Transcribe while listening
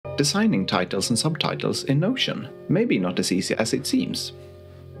Designing titles and subtitles in Notion. Maybe not as easy as it seems.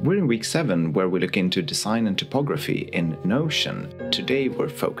 We're in week 7 where we look into design and typography in Notion. Today we're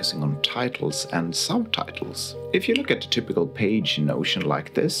focusing on titles and subtitles. If you look at a typical page in Notion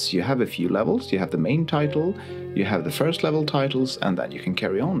like this, you have a few levels. You have the main title, you have the first level titles, and then you can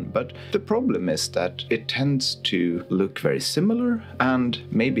carry on. But the problem is that it tends to look very similar and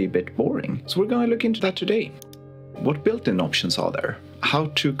maybe a bit boring. So we're going to look into that today. What built-in options are there?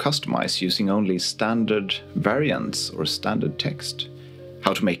 How to customize using only standard variants or standard text?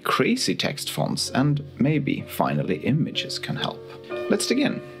 How to make crazy text fonts, and maybe finally images can help. Let's dig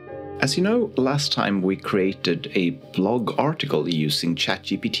in. As you know, last time we created a blog article using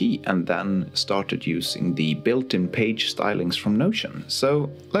ChatGPT and then started using the built-in page stylings from Notion.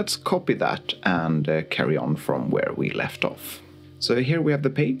 So let's copy that and carry on from where we left off. So here we have the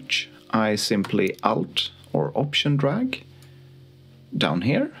page. I simply Alt or Option drag down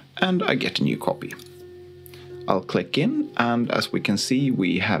here and I get a new copy. I'll click in, and as we can see,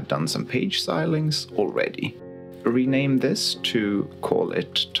 we have done some page stylings already. Rename this to call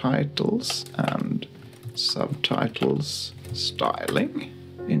it titles and subtitles styling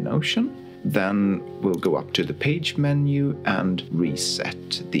in Notion. Then we'll go up to the page menu and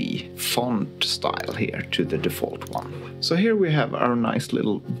reset the font style here to the default one. So here we have our nice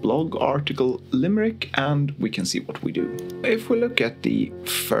little blog article limerick, and we can see what we do. If we look at the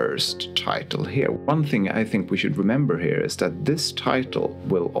first title here, one thing I think we should remember here is that this title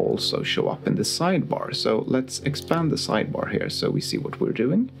will also show up in the sidebar. So let's expand the sidebar here so we see what we're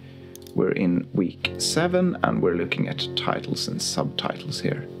doing. We're in week 7 and we're looking at titles and subtitles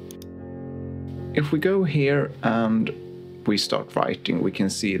here. If we go here and we start writing, we can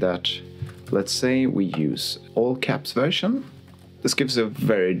see that, let's say we use all caps version. This gives a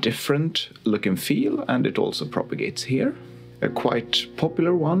very different look and feel, and it also propagates here. A quite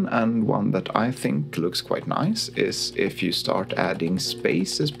popular one, and one that I think looks quite nice, is if you start adding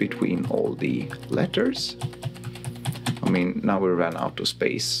spaces between all the letters. I mean, now we ran out of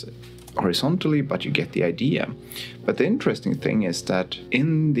space horizontally, but you get the idea. But the interesting thing is that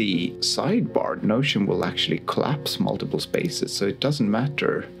in the sidebar, Notion will actually collapse multiple spaces, so it doesn't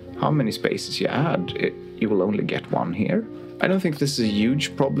matter how many spaces you add, you will only get one here. I don't think this is a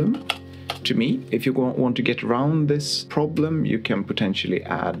huge problem to me. If you want to get around this problem, you can potentially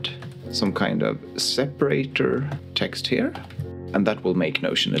add some kind of separator text here, and that will make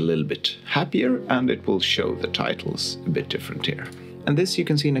Notion a little bit happier, and it will show the titles a bit different here. And this you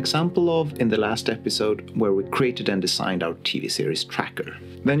can see an example of in the last episode where we created and designed our TV series tracker.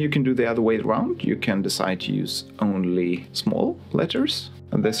 Then you can do the other way around. You can decide to use only small letters,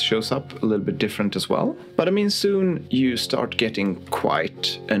 and this shows up a little bit different as well. But I mean, soon you start getting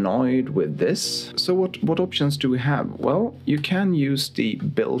quite annoyed with this. So what options do we have? Well, you can use the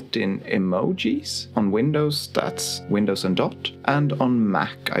built-in emojis. On Windows, that's Windows and dot, and on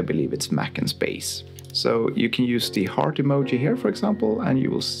Mac, I believe it's Mac and space. So you can use the heart emoji here, for example, and you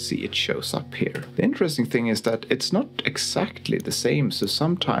will see it shows up here. The interesting thing is that it's not exactly the same, so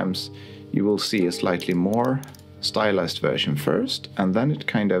sometimes you will see a slightly more stylized version first, and then it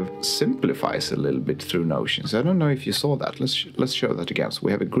kind of simplifies a little bit through Notion. So I don't know if you saw that. Let's show that again. So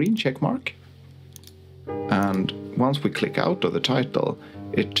we have a green check mark, and once we click out of the title,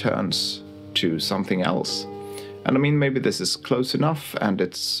 it turns to something else. And I mean, maybe this is close enough and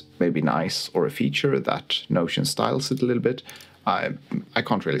it's maybe nice, or a feature that Notion styles it a little bit. I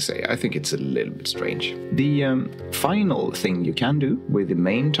can't really say. I think it's a little bit strange. The final thing you can do with the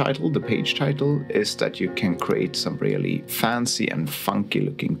main title, the page title, is that you can create some really fancy and funky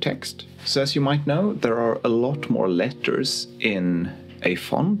looking text. So as you might know, there are a lot more letters in a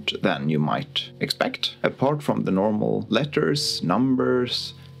font than you might expect. Apart from the normal letters,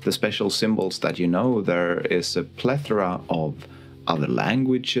 numbers, the special symbols that you know, there is a plethora of other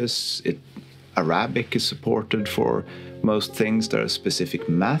languages. Arabic is supported for most things. There are specific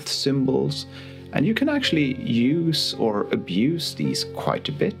math symbols, and you can actually use or abuse these quite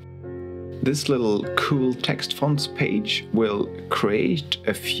a bit. This little cool text fonts page will create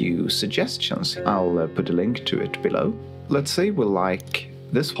a few suggestions. I'll put a link to it below. Let's say we like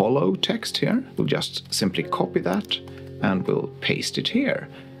this hollow text here. We'll just simply copy that and we'll paste it here.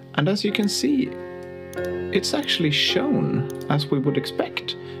 And as you can see, it's actually shown as we would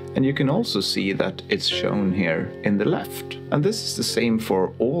expect. And you can also see that it's shown here in the left. And this is the same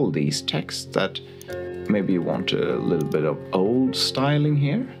for all these texts that maybe you want a little bit of old styling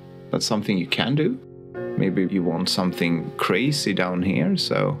here. That's something you can do. Maybe you want something crazy down here.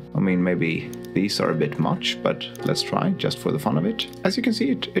 So, I mean, maybe these are a bit much, but let's try just for the fun of it. As you can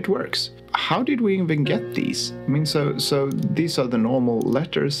see, it works. how did we even get these? I mean, so these are the normal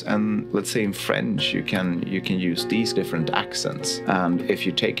letters, and let's say in French you can use these different accents, and if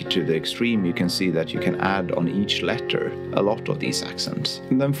you take it to the extreme you can see that you can add on each letter a lot of these accents.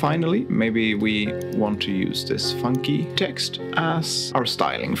 And then finally, maybe we want to use this funky text as our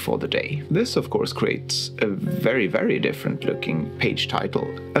styling for the day. This of course creates a very, very different looking page title.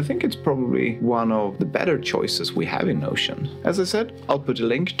 I think it's probably one of the better choices we have in Notion. As I said, I'll put a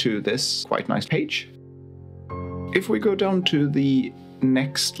link to this quite nice page. If we go down to the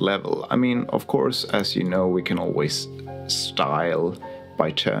next level, I mean, of course, as you know, we can always style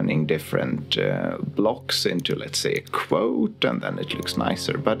by turning different blocks into, let's say, a quote, and then it looks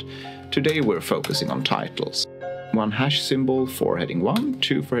nicer. But today we're focusing on titles. 1 hash symbol for heading 1,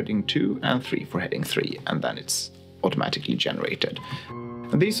 2 for heading 2, and 3 for heading 3, and then it's automatically generated.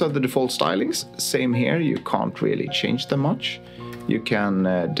 And these are the default stylings. Same here, you can't really change them much. You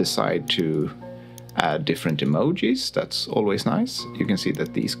can decide to add different emojis, that's always nice. You can see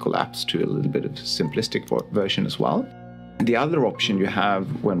that these collapse to a little bit of simplistic version as well. The other option you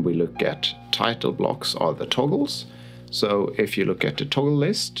have when we look at title blocks are the toggles. So if you look at the toggle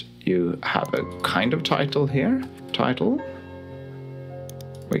list, you have a kind of title here, title.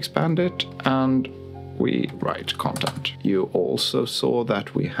 We expand it and we write content. You also saw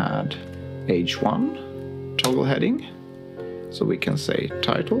that we had H1 toggle heading. So we can say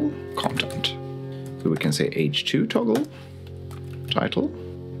title, content. So we can say H2 toggle, title.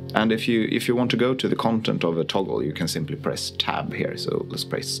 And if you want to go to the content of a toggle, you can simply press tab here. So let's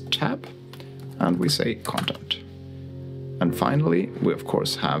press tab and we say content. And finally, we of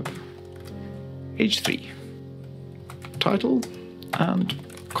course have H3, title and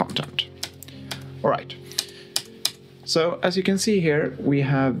content. All right. So as you can see here, we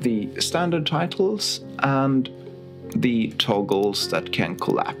have the standard titles and the toggles that can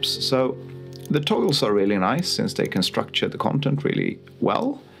collapse. So the toggles are really nice since they can structure the content really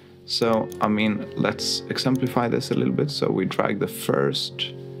well. So, I mean, let's exemplify this a little bit. So we drag the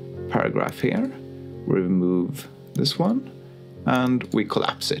first paragraph here, remove this one, and we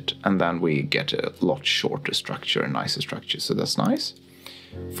collapse it. And then we get a lot shorter structure, a nicer structure. So that's nice.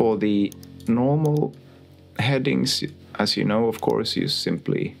 For the normal headings, as you know, of course, you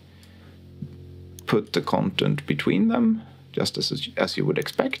simply put the content between them, just as you would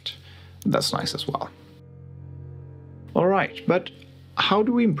expect. That's nice as well. All right, but how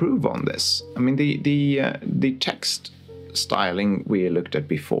do we improve on this? I mean, the text styling we looked at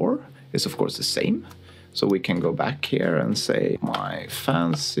before is of course the same. So we can go back here and say my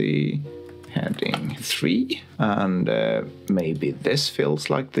fancy heading 3, and maybe this feels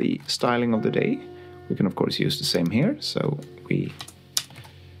like the styling of the day. We can of course use the same here. So we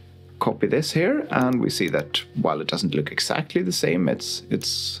copy this here, and we see that while it doesn't look exactly the same,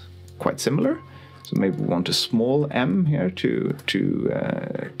 it's quite similar. So maybe we want a small m here to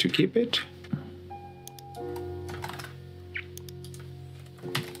keep it.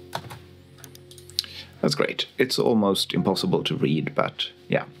 That's great. It's almost impossible to read, but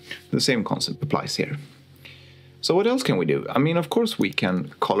yeah, the same concept applies here. So what else can we do? I mean, of course we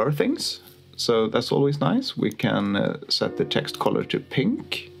can color things. So that's always nice. We can set the text color to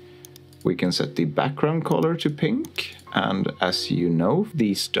pink. We can set the background color to pink. And as you know,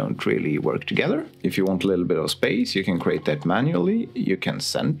 these don't really work together. If you want a little bit of space, you can create that manually. You can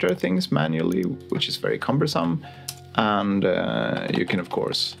center things manually, which is very cumbersome. And you can, of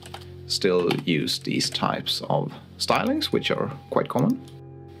course, still use these types of stylings, which are quite common.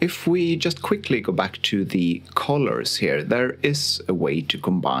 If we just quickly go back to the colors here, there is a way to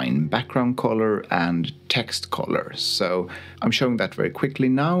combine background color and text color. So I'm showing that very quickly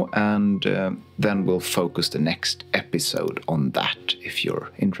now, and then we'll focus the next episode on that if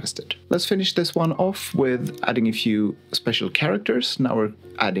you're interested. Let's finish this one off with adding a few special characters. Now we're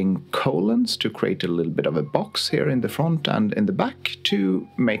adding colons to create a little bit of a box here in the front and in the back to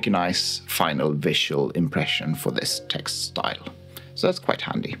make a nice final visual impression for this text style. So that's quite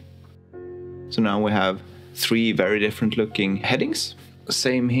handy. So now we have 3 very different looking headings.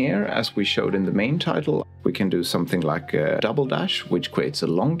 Same here as we showed in the main title. We can do something like a double dash, which creates a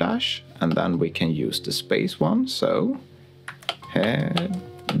long dash, and then we can use the space one. So heading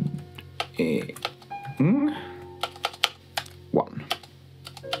 1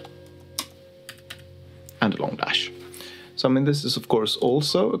 and a long dash. So I mean, this is of course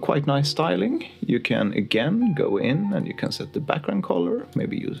also a quite nice styling. You can again go in and you can set the background color.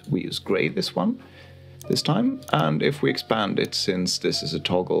 Maybe we use gray this time. And if we expand it, since this is a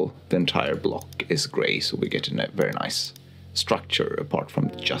toggle, the entire block is gray. So we get a very nice structure apart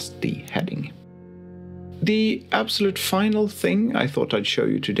from just the heading. The absolute final thing I thought I'd show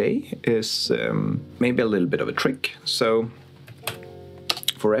you today is maybe a little bit of a trick. So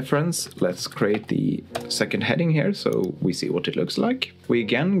for reference, let's create the second heading here so we see what it looks like. We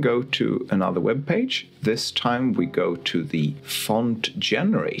again go to another web page. This time we go to the font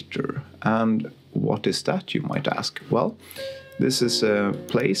generator. And what is that, you might ask? Well, this is a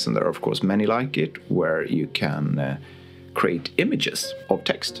place, and there are of course many like it, where you can create images of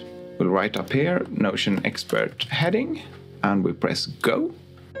text. We'll write up here Notion Expert heading, and we press go.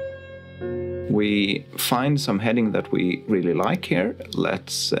 We find some heading that we really like here.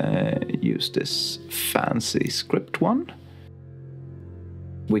 Let's use this fancy script one.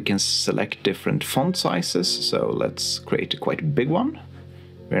 We can select different font sizes, so let's create a quite big one.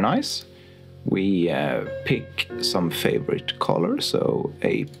 Very nice. We pick some favorite color, so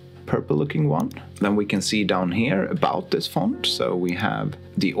a purple looking one. Then we can see down here about this font, so we have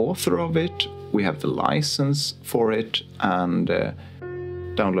the author of it, we have the license for it, and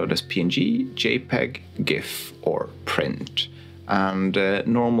download as PNG, JPEG, GIF or print. And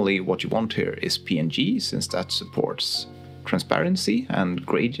normally what you want here is PNG, since that supports transparency and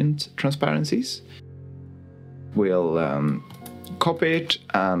gradient transparencies. We'll copy it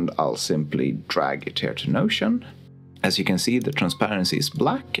and I'll simply drag it here to Notion. As you can see, the transparency is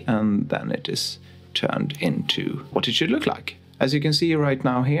black, and then it is turned into what it should look like. As you can see right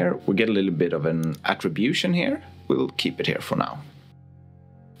now here, we get a little bit of an attribution here. We'll keep it here for now.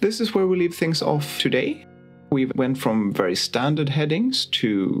 This is where we leave things off today. We went from very standard headings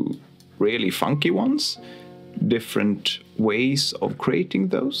to really funky ones, different ways of creating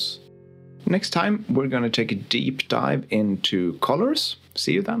those. Next time, we're going to take a deep dive into colors.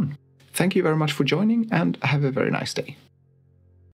 See you then. Thank you very much for joining, and have a very nice day.